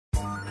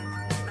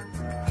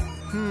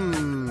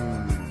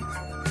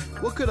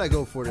What could I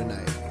go for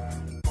tonight?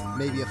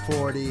 Maybe a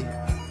 40,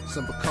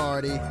 some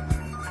Bacardi.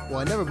 Well,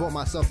 I never bought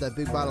myself that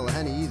big bottle of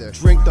Henny either.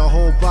 Drink the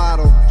whole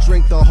bottle,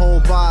 drink the whole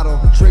bottle,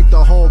 drink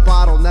the whole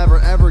bottle, never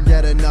ever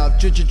get enough.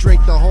 Just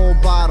drink the whole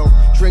bottle,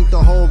 drink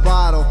the whole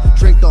bottle,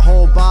 drink the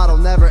whole bottle,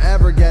 never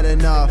ever get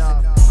enough.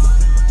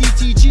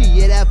 DTG,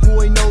 yeah, that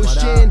boy knows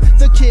gin.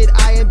 The kid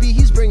IMB,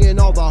 he's bringing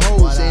all the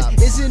hoes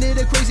in. Isn't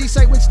it a crazy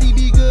sight when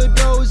Stevie good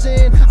goes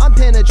in? I'm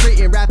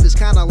penetrating rappers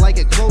kinda like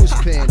a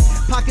clothespin.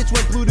 Pockets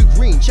went blue to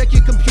green, check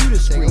your computer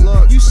screen.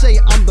 You say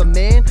I'm the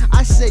man,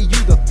 I say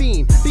you the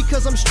fiend.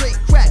 Because I'm straight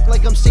crack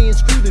like I'm saying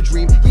screw the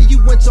dream. Yeah,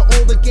 you went to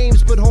all the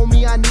games, but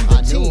homie, I knew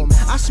the team.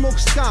 I smoke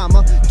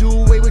scammer, do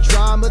away with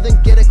drama,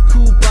 then get a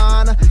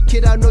Cubana.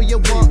 Kid, I know you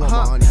want,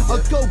 huh? A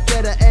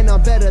go-getter and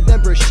I'm better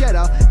than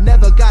bruschetta.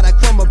 Never got a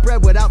crumb of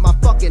bread without my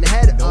fucking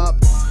head up.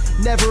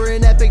 Never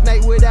an epic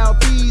night without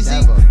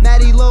Beezy.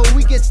 Matty low,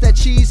 we gets that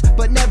cheese,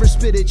 but never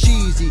spit it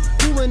cheesy.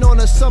 Cooling on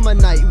a summer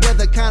night,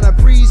 weather kinda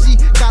breezy.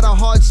 Got a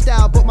hard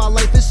style, but my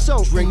life is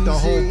so Drink the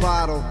whole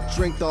bottle,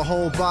 drink the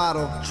whole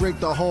bottle, drink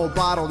the whole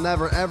bottle,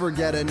 never ever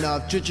get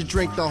enough. Just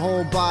drink the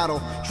whole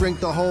bottle, drink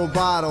the whole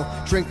bottle,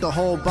 drink the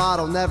whole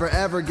bottle, never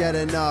ever get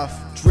enough.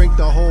 Drink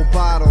the whole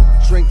bottle,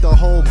 drink the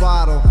whole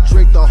bottle,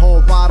 drink the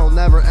whole bottle,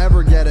 never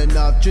ever get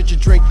enough. Just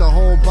drink the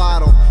whole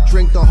bottle,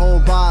 drink the whole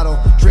bottle,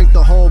 drink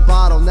the whole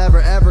bottle, never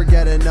ever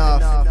get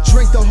enough.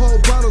 Drink the whole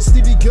bottle,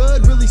 Stevie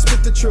good, really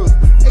spit the truth.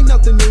 Ain't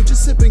nothing new,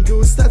 just sipping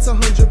goose, that's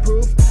 100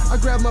 proof. I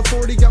grab my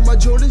 40, got my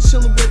Jordans,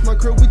 chillin' with my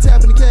crew. We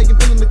tapping the keg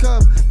and filling the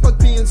cup. Fuck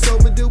being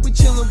sober, dude, we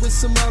chillin' with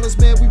some models,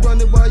 man. We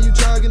running while you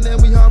jogging, and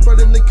we hop right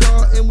in the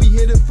car and we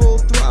hit it full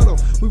throttle.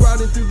 We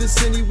riding through the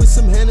city with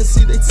some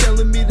Hennessy, they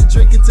telling me to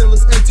drink it till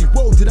it's empty.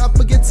 Whoa, did I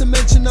forget to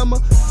mention I'm a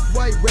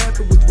white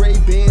rapper with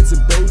Ray-Bans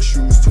and boat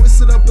shoes.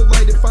 Twisted up and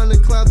light it, find a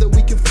cloud that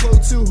we can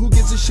float to. Who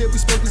gives a shit? We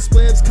smoking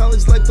splabs,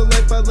 college life, the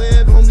life I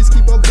live. Homies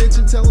keep on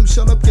bitching, tell them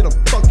shut up, get a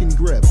fucking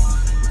grip.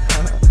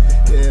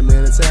 Yeah,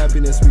 man, it's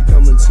happiness we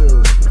coming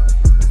to.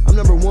 I'm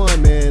number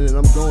one, man, and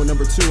I'm going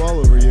number 2 all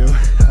over you.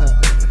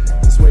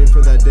 Just waiting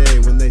for that day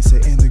when they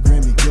say, and the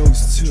Grammy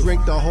goes to.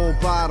 Drink the whole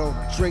bottle,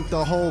 drink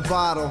the whole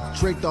bottle,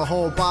 drink the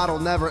whole bottle,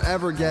 never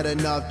ever get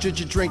enough.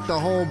 Just drink the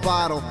whole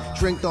bottle,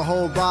 drink the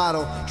whole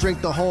bottle,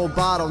 drink the whole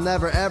bottle,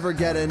 never ever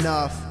get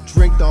enough.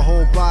 Drink the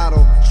whole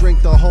bottle,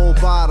 drink the whole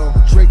bottle,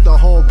 drink the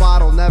whole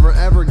bottle, never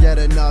ever get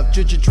enough.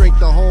 Just drink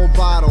the whole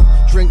bottle,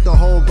 drink the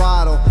whole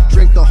bottle,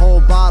 drink the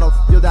whole bottle.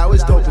 Yo, that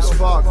was dope as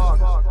fuck.